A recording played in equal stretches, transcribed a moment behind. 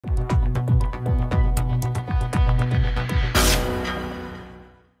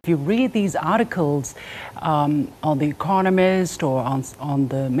If you read these articles on The Economist or on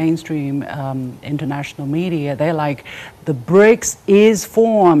the mainstream international media, they're like, the BRICS is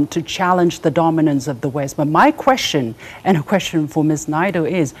formed to challenge the dominance of the West. But my question, and a question for Ms. Naidu,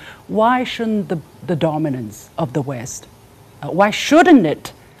 is why shouldn't the dominance of the West, why shouldn't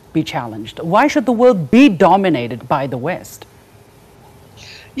it be challenged? Why should the world be dominated by the West?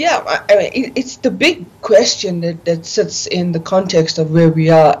 Yeah, I mean, it's the big question that sits in the context of where we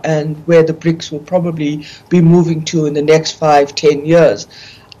are and where the BRICS will probably be moving to in the next 5-10 years.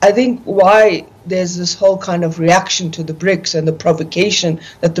 I think why there's this whole kind of reaction to the BRICS and the provocation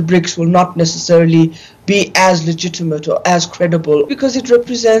that the BRICS will not necessarily be as legitimate or as credible, because it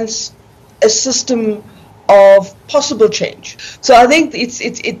represents a system of possible change. So I think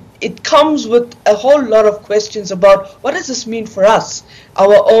it comes with a whole lot of questions about what does this mean for us,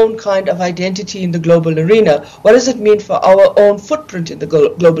 our own kind of identity in the global arena? What does it mean for our own footprint in the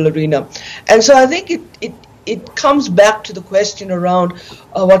global arena? And so I think it comes back to the question around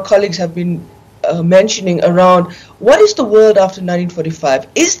what colleagues have been mentioning around what is the world after 1945?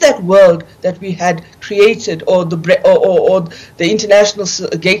 Is that world that we had created, or the international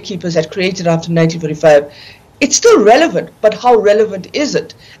gatekeepers had created after 1945? It's still relevant, but how relevant is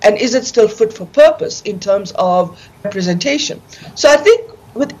it? And is it still fit for purpose in terms of representation? So I think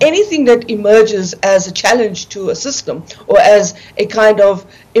with anything that emerges as a challenge to a system or as a kind of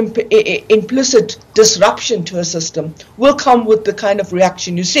implicit disruption to a system will come with the kind of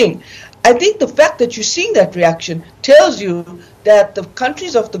reaction you're seeing. I think the fact that you're seeing that reaction tells you that the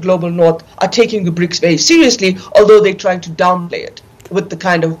countries of the global north are taking the BRICS very seriously, although they're trying to downplay it with the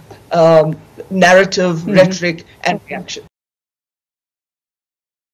kind of narrative, rhetoric, and reaction.